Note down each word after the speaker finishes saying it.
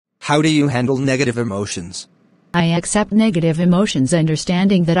How do you handle negative emotions? I accept negative emotions,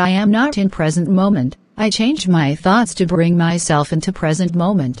 understanding that I am not in present moment. I change my thoughts to bring myself into present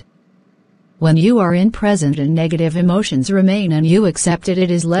moment. When you are in present and negative emotions remain and you accept it,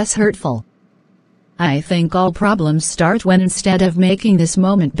 it is less hurtful. I think all problems start when instead of making this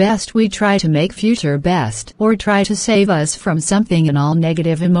moment best, we try to make future best or try to save us from something, and all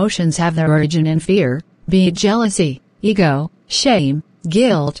negative emotions have their origin in fear, be it jealousy, ego, shame,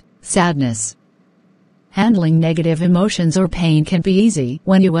 guilt, sadness. Handling negative emotions or pain can be easy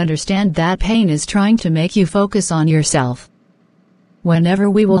when you understand that pain is trying to make you focus on yourself. Whenever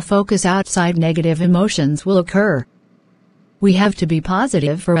we will focus outside, negative emotions will occur. We have to be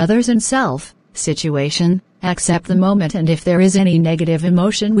positive for others and self, situation, accept the moment, and if there is any negative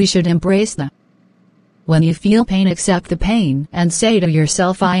emotion, we should embrace them. When you feel pain, accept the pain and say to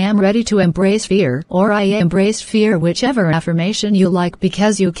yourself, I am ready to embrace fear, or I embraced fear, whichever affirmation you like,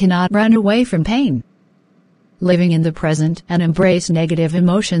 because you cannot run away from pain. Living in the present and embrace negative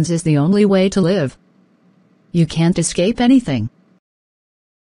emotions is the only way to live. You can't escape anything.